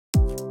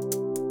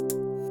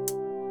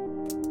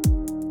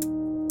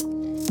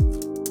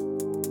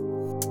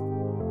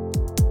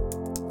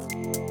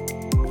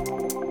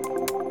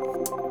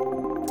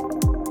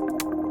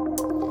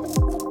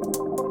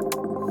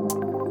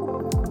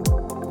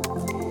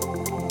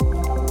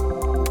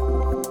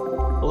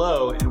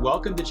Hello and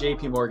welcome to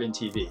JP Morgan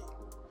TV.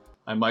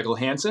 I'm Michael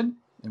Hansen,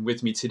 and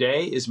with me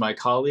today is my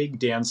colleague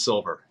Dan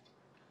Silver.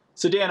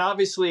 So Dan,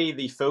 obviously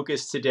the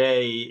focus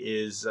today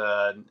is,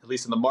 at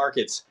least in the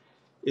markets,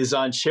 is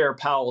on Chair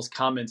Powell's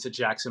comments at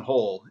Jackson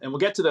Hole, and we'll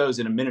get to those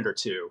in a minute or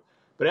two.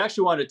 But I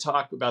actually wanted to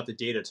talk about the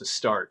data to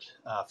start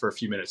for a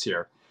few minutes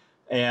here.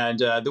 And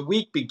the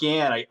week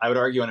began, I would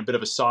argue, on a bit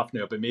of a soft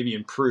note, but maybe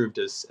improved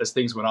as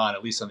things went on,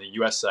 at least on the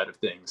US side of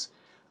things.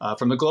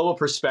 From the global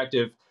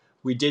perspective,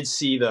 we did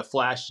see the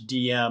flash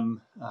DM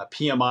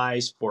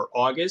PMIs for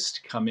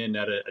August come in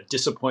at a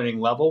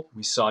disappointing level.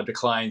 We saw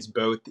declines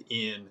both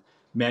in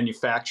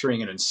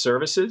manufacturing and in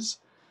services.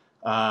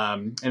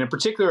 And in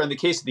particular, in the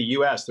case of the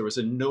US, there was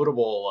a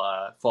notable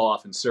fall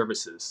off in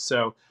services.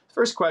 So the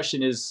first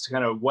question is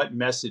kind of what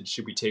message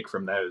should we take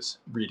from those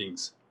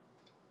readings?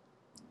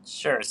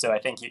 Sure. So I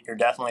think you're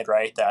definitely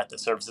right that the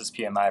services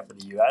PMI for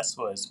the US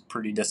was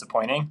pretty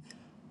disappointing.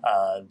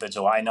 The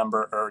July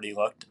number already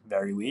looked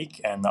very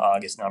weak, and the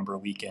August number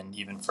weakened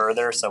even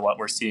further. So what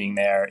we're seeing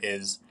there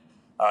is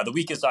the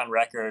weakest on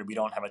record. We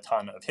don't have a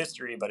ton of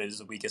history, but it is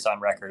the weakest on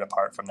record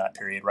apart from that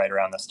period right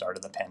around the start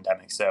of the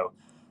pandemic. So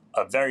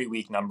a very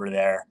weak number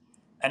there.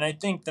 And I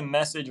think the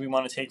message we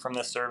want to take from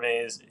the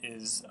surveys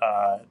is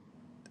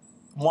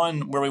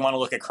one where we want to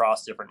look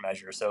across different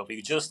measures. So if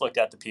we just looked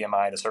at the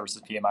PMI, the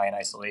services PMI in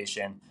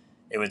isolation,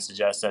 it would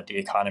suggest that the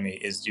economy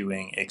is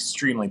doing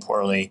extremely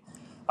poorly.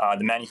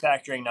 The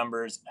manufacturing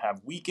numbers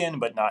have weakened,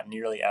 but not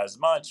nearly as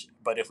much.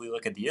 But if we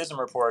look at the ISM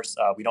reports,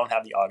 we don't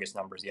have the August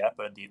numbers yet,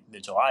 but the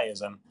July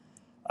ISM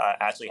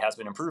actually has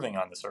been improving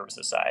on the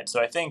services side.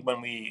 So I think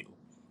when we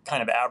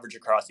kind of average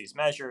across these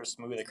measures,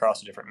 smooth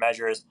across the different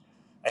measures,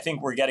 I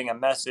think we're getting a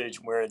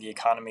message where the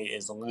economy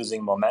is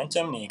losing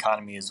momentum, the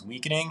economy is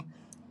weakening,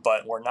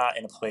 but we're not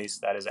in a place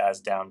that is as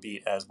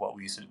downbeat as what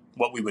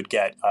we would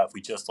get if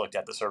we just looked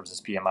at the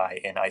services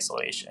PMI in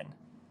isolation.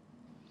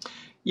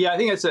 Yeah, I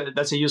think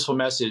that's a useful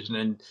message.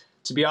 And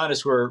to be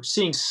honest, we're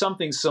seeing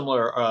something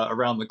similar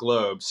around the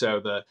globe. So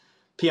the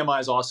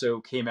PMIs also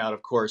came out,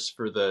 of course,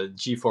 for the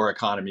G4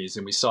 economies.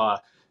 And we saw,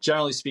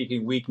 generally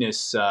speaking,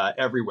 weakness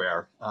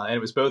everywhere. And it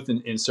was both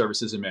in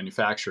services and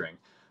manufacturing.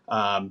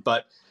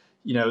 But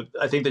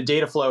I think the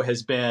data flow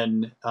has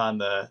been on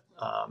the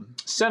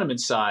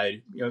sentiment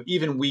side,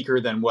 even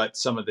weaker than what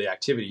some of the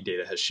activity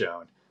data has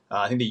shown.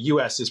 I think the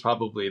U.S. is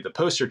probably the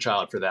poster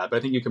child for that, but I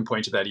think you can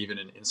point to that even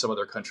in some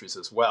other countries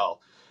as well.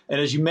 And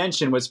as you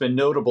mentioned, what's been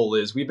notable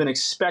is we've been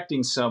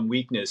expecting some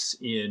weakness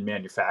in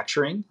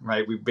manufacturing,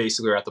 right? We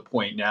basically are at the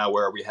point now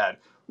where we had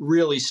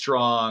really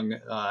strong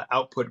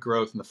output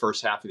growth in the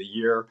first half of the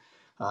year,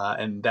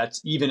 and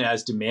that's even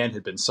as demand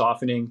had been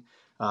softening.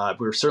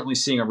 We're certainly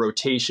seeing a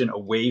rotation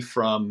away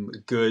from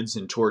goods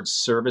and towards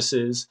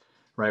services.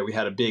 Right, we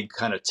had a big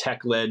kind of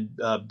tech-led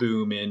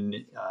boom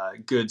in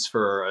goods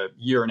for a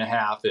year and a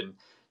half, and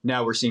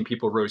now we're seeing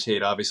people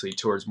rotate, obviously,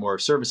 towards more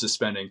services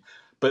spending.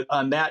 But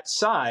on that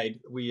side,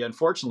 we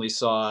unfortunately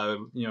saw,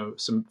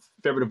 some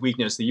favorative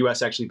weakness. The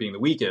U.S. actually being the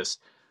weakest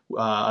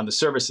on the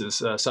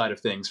services side of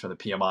things from the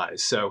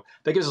PMIs. So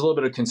that gives us a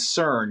little bit of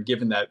concern,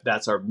 given that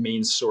that's our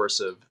main source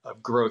of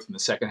growth in the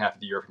second half of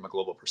the year from a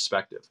global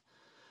perspective.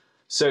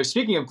 So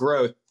speaking of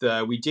growth,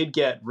 we did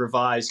get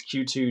revised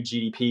Q2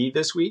 GDP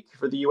this week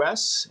for the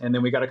U.S., and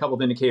then we got a couple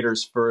of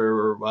indicators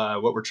for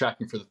what we're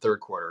tracking for the third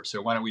quarter.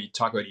 So why don't we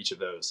talk about each of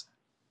those?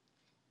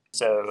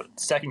 So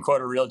second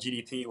quarter real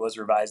GDP was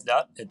revised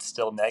up. It's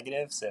still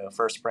negative. So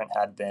first print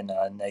had been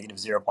negative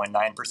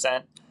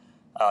 0.9%.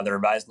 The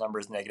revised number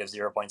is negative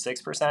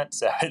 0.6%.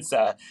 So it's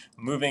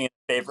moving in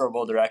a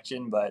favorable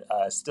direction, but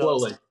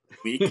still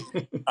weak.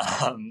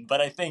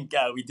 But I think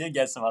we did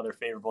get some other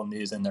favorable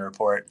news in the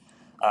report.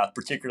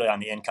 Particularly on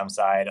the income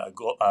side,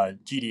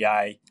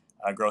 GDI,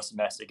 gross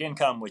domestic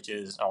income, which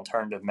is an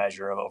alternative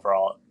measure of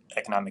overall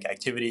economic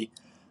activity,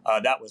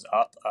 that was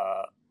up.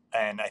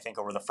 And I think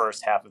over the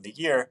first half of the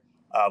year,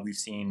 we've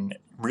seen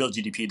real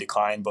GDP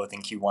decline both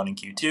in Q1 and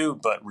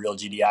Q2, but real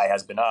GDI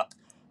has been up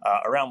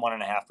around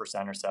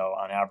 1.5% or so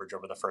on average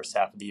over the first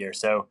half of the year.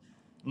 So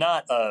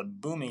not a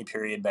booming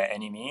period by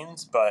any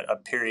means, but a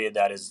period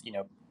that is,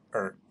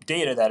 or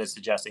data that is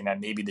suggesting that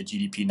maybe the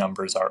GDP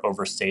numbers are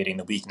overstating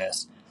the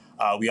weakness.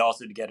 We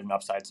also did get an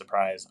upside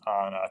surprise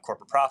on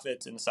corporate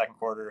profits in the second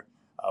quarter.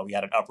 We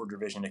had an upward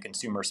revision to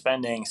consumer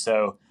spending.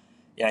 So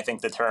I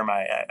think the term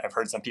I've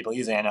heard some people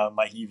using, I know,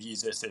 Mike, you've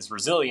used this, as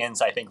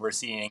resilience. I think we're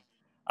seeing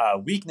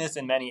weakness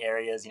in many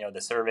areas.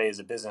 The surveys,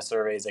 the business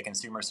surveys, the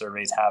consumer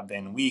surveys have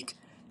been weak.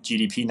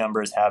 GDP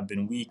numbers have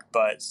been weak,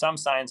 but some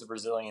signs of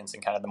resilience in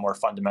kind of the more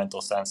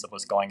fundamental sense of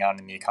what's going on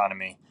in the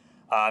economy.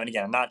 And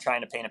again, I'm not trying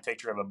to paint a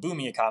picture of a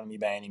booming economy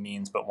by any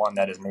means, but one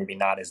that is maybe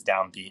not as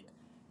downbeat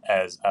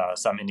as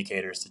some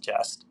indicators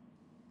suggest.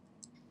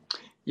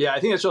 Yeah, I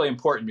think that's really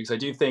important because I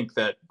do think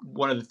that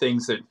one of the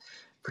things that,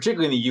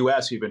 particularly in the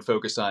U.S., we've been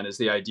focused on is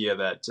the idea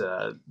that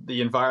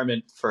the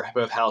environment for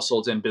both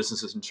households and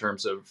businesses in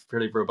terms of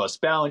pretty robust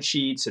balance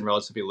sheets and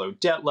relatively low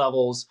debt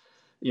levels,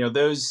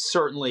 those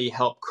certainly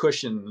help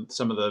cushion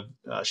some of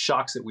the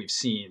shocks that we've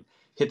seen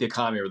hit the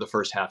economy over the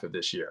first half of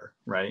this year,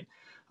 right?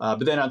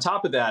 But then on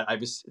top of that,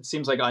 it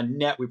seems like on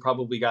net, we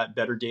probably got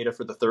better data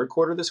for the third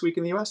quarter this week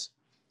in the U.S.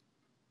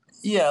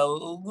 Yeah, a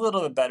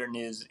little bit better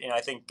news.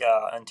 I think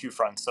on two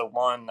fronts. So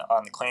one,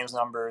 on the claims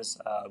numbers,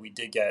 we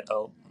did get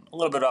a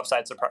little bit of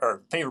upside surprise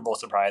or favorable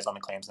surprise on the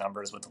claims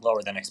numbers with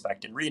lower than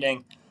expected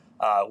reading,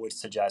 which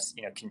suggests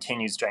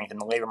continued strength in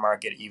the labor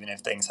market, even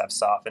if things have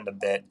softened a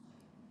bit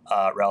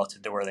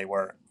relative to where they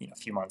were a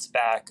few months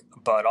back.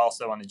 But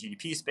also on the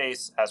GDP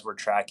space, as we're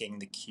tracking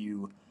the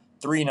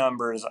Q3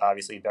 numbers,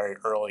 obviously very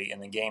early in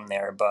the game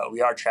there, but we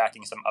are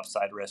tracking some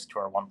upside risk to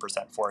our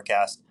 1%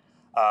 forecast.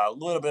 A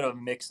little bit of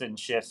mix and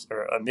shift,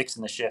 or a mix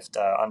in the shift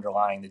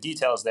underlying the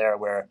details there,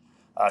 where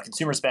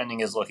consumer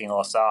spending is looking a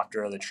little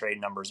softer, the trade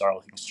numbers are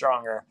looking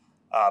stronger,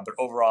 but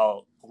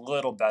overall a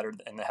little better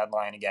in the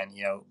headline. Again,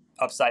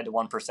 upside to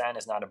 1%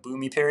 is not a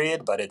boomy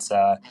period, but it's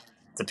a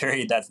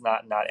period that's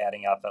not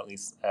adding up, at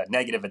least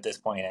negative at this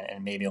point,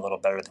 and maybe a little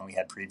better than we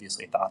had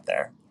previously thought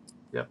there.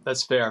 Yeah,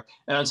 that's fair.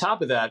 And on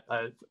top of that,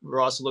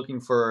 we're also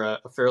looking for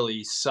a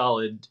fairly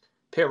solid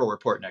payroll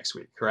report next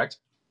week, correct?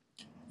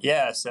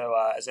 Yeah, so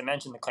as I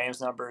mentioned, the claims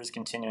numbers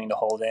continuing to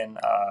hold in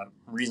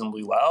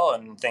reasonably well,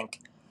 and I think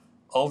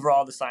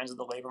overall the signs of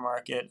the labor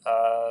market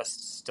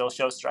still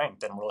show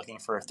strength, and we're looking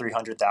for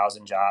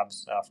 300,000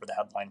 jobs for the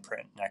headline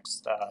print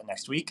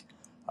next week,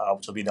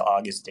 which will be the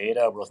August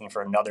data. We're looking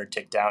for another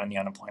tick down in the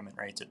unemployment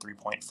rates at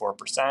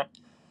 3.4%,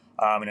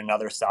 and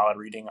another solid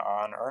reading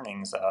on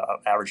earnings,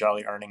 average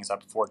hourly earnings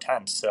up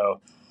 0.4. So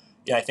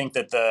yeah, I think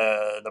that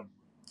the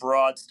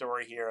broad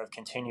story here of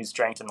continued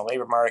strength in the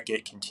labor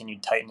market,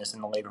 continued tightness in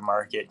the labor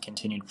market,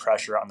 continued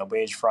pressure on the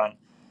wage front,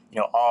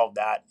 all of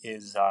that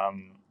is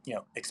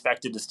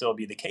expected to still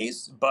be the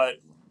case,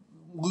 but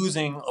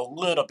losing a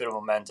little bit of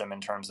momentum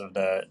in terms of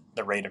the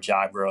rate of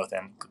job growth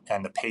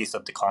and the pace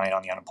of decline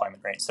on the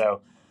unemployment rate. So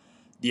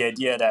the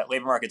idea that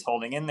labor market's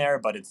holding in there,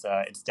 but it's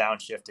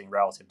downshifting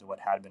relative to what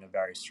had been a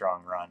very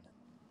strong run.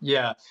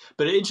 Yeah,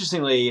 but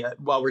interestingly,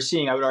 while we're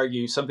seeing, I would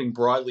argue, something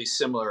broadly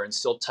similar and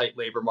still tight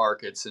labor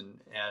markets, and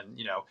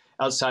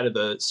outside of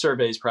the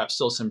surveys, perhaps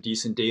still some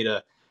decent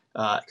data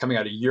coming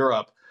out of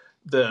Europe,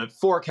 the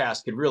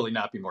forecast could really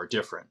not be more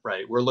different,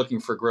 right? We're looking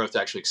for growth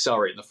to actually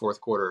accelerate in the fourth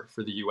quarter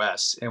for the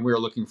U.S., and we're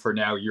looking for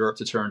now Europe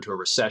to turn to a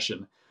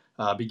recession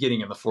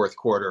beginning in the fourth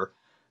quarter,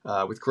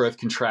 with growth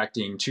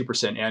contracting 2%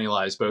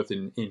 annualized both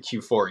in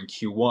Q4 and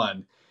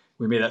Q1.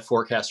 We made that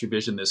forecast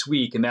revision this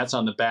week, and that's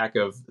on the back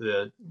of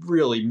the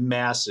really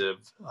massive,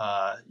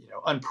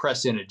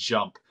 unprecedented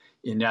jump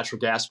in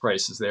natural gas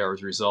prices there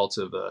as a result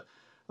of the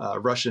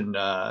Russian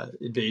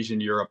invasion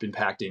of Europe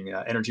impacting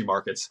energy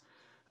markets.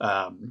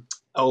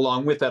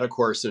 Along with that, of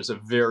course, there's a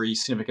very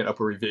significant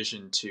upward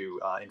revision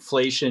to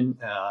inflation,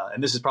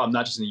 and this is probably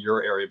not just in the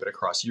euro area, but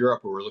across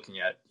Europe, where we're looking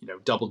at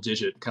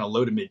double-digit, kind of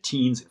low to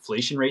mid-teens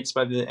inflation rates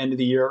by the end of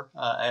the year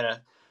at an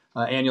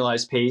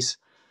annualized pace.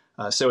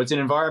 So it's an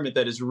environment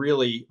that is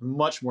really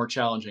much more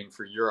challenging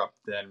for Europe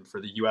than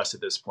for the U.S. at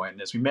this point.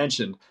 And as we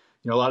mentioned,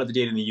 a lot of the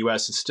data in the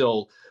U.S. is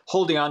still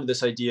holding on to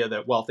this idea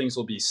that while things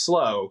will be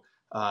slow,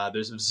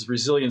 there's this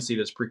resiliency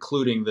that's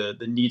precluding the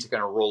need to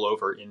kind of roll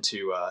over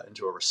into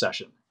a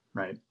recession,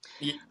 right?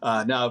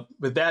 Yeah. Now,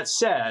 with that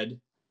said,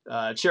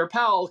 Chair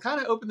Powell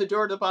kind of opened the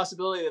door to the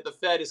possibility that the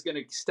Fed is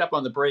going to step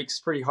on the brakes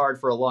pretty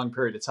hard for a long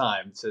period of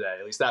time today.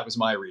 At least that was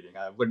my reading.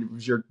 What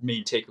was your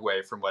main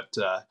takeaway from what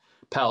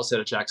Powell said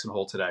at Jackson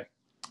Hole today?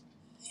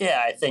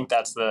 Yeah, I think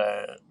that's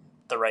the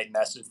right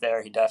message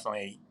there. He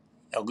definitely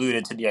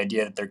alluded to the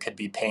idea that there could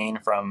be pain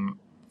from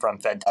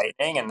Fed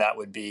tightening, and that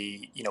would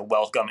be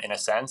welcome in a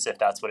sense if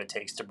that's what it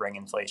takes to bring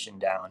inflation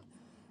down.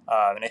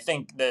 And I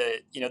think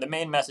the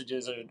main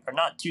messages are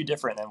not too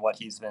different than what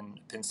he's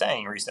been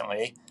saying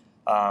recently,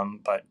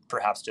 but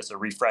perhaps just a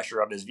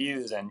refresher of his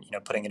views and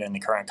putting it in the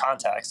current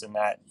context. And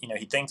that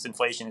he thinks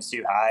inflation is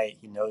too high.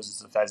 He knows it's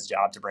the Fed's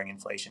job to bring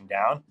inflation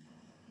down.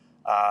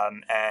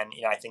 And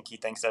I think he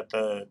thinks that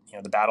the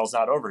battle's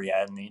not over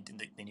yet, and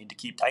they need to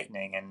keep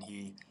tightening. And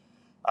he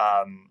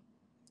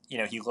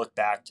looked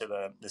back to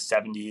the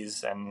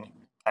 70s and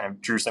kind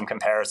of drew some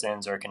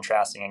comparisons or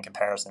contrasting in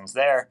comparisons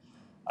there.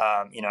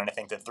 And I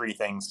think the three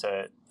things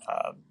to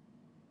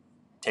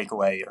take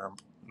away, or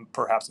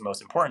perhaps the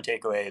most important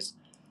takeaways,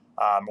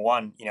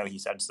 one, he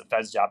said it's the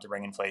Fed's job to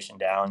bring inflation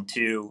down.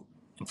 Two,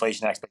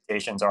 inflation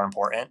expectations are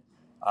important.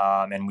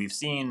 And we've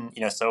seen,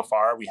 so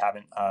far we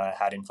haven't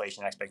had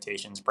inflation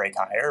expectations break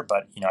higher,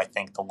 but, I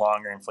think the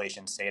longer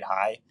inflation stayed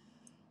high,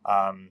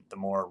 the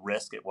more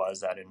risk it was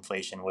that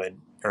inflation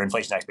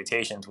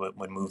expectations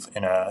would move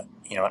in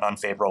an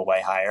unfavorable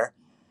way higher.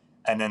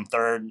 And then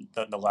third,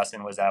 the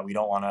lesson was that we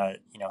don't want to,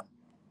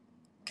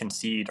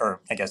 concede,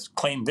 or I guess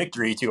claim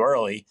victory too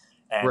early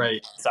and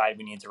Right. decide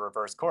we need to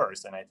reverse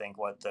course. And I think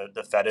what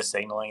the Fed is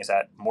signaling is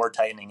that more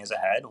tightening is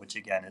ahead, which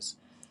again is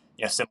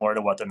similar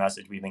to what the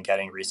message we've been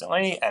getting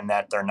recently, and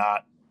that they're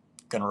not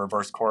going to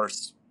reverse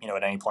course,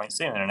 at any point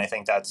soon. And I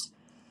think that's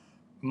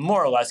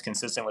more or less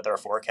consistent with our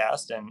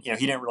forecast. And, he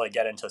didn't really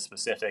get into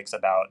specifics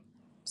about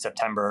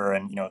September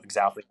and,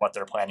 exactly what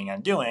they're planning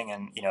on doing.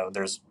 And,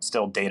 there's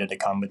still data to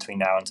come between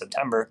now and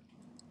September.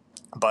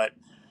 But,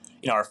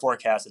 our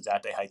forecast is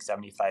that they hike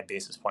 75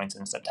 basis points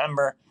in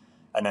September,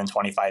 and then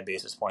 25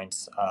 basis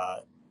points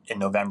in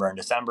November and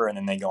December, and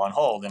then they go on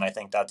hold. And I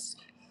think that's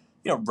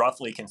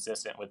roughly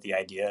consistent with the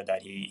idea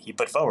that he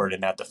put forward,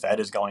 and that the Fed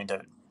is going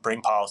to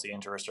bring policy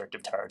into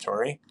restrictive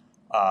territory,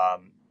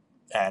 and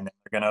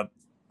they're going to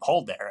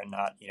hold there and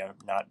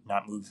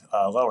not move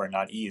lower,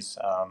 not ease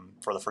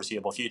for the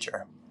foreseeable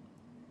future.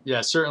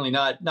 Yeah, certainly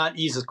not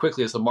ease as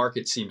quickly as the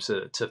market seems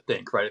to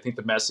think, right? I think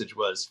the message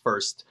was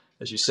first,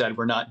 as you said,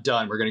 we're not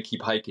done. We're going to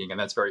keep hiking, and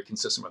that's very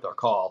consistent with our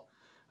call.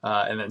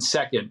 And then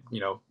second,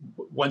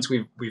 once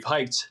we've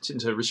hiked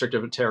into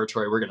restrictive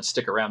territory, we're going to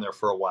stick around there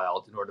for a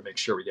while in order to make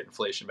sure we get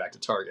inflation back to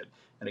target.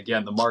 And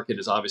again, the market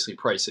is obviously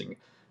pricing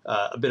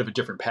a bit of a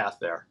different path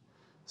there.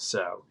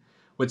 So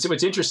what's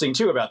interesting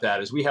too about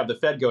that is we have the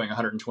Fed going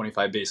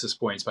 125 basis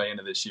points by the end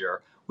of this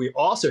year. We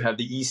also have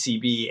the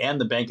ECB and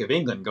the Bank of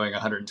England going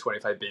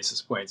 125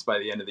 basis points by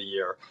the end of the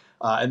year.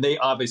 And they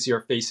obviously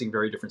are facing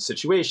very different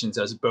situations,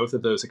 as both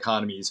of those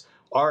economies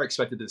are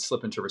expected to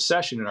slip into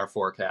recession in our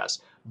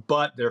forecast,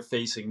 but they're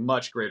facing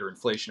much greater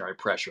inflationary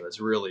pressure. That's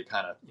really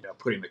kind of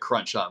putting the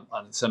crunch on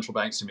central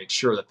banks to make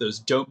sure that those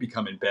don't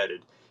become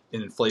embedded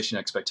in inflation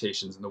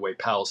expectations in the way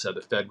Powell said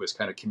the Fed was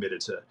kind of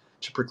committed to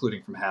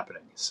precluding from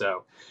happening.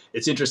 So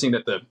it's interesting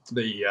that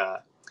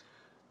the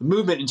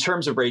movement in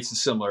terms of rates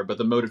is similar, but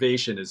the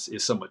motivation is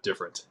somewhat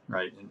different,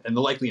 right? And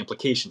the likely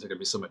implications are going to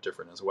be somewhat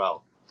different as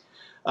well.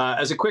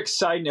 As a quick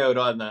side note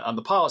on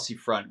the policy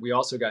front, we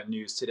also got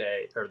news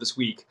today or this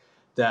week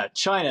that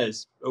China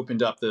has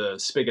opened up the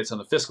spigots on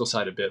the fiscal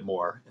side a bit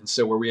more. And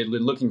so where we had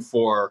been looking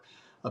for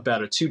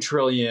about a 2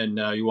 trillion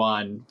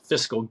yuan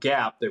fiscal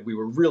gap that we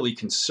were really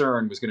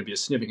concerned was going to be a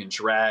significant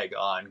drag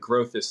on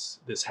growth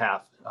this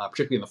half,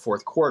 particularly in the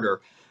fourth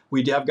quarter,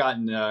 we have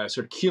gotten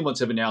sort of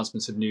cumulative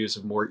announcements of news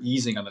of more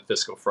easing on the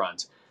fiscal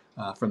front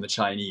from the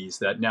Chinese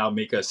that now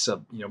make us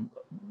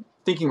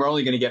thinking we're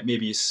only going to get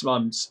maybe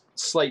some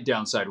slight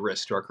downside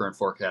risk to our current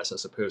forecast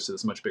as opposed to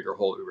this much bigger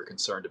hole that we were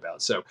concerned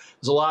about. So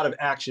there's a lot of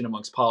action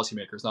amongst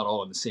policymakers, not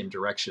all in the same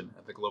direction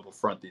at the global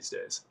front these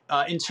days.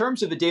 In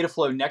terms of the data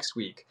flow next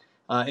week,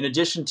 in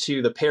addition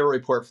to the payroll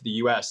report for the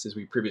U.S., as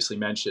we previously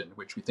mentioned,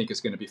 which we think is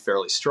going to be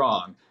fairly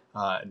strong,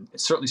 and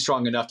certainly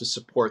strong enough to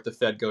support the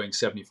Fed going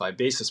 75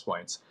 basis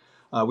points,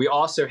 we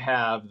also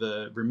have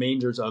the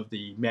remainders of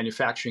the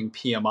manufacturing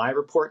PMI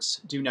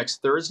reports due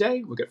next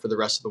Thursday. We'll get for the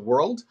rest of the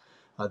world.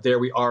 There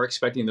we are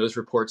expecting those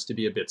reports to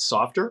be a bit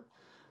softer,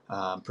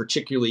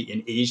 particularly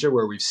in Asia,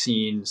 where we've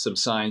seen some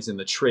signs in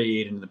the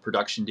trade and the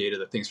production data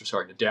that things are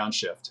starting to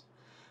downshift.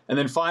 And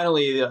then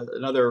finally,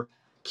 another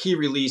key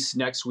release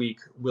next week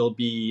will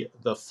be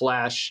the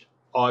flash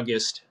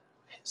August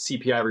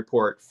CPI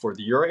report for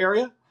the euro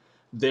area.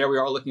 There we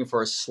are looking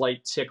for a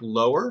slight tick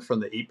lower from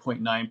the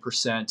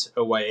 8.9%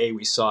 OYA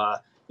we saw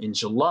in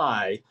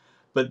July,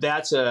 but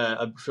that's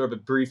a sort of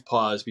a brief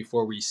pause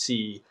before we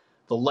see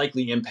the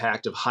likely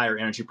impact of higher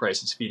energy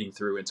prices feeding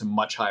through into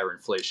much higher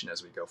inflation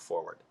as we go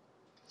forward.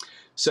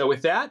 So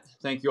with that,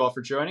 thank you all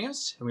for joining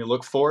us, and we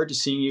look forward to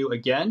seeing you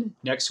again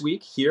next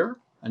week here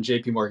on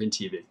JP Morgan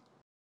TV.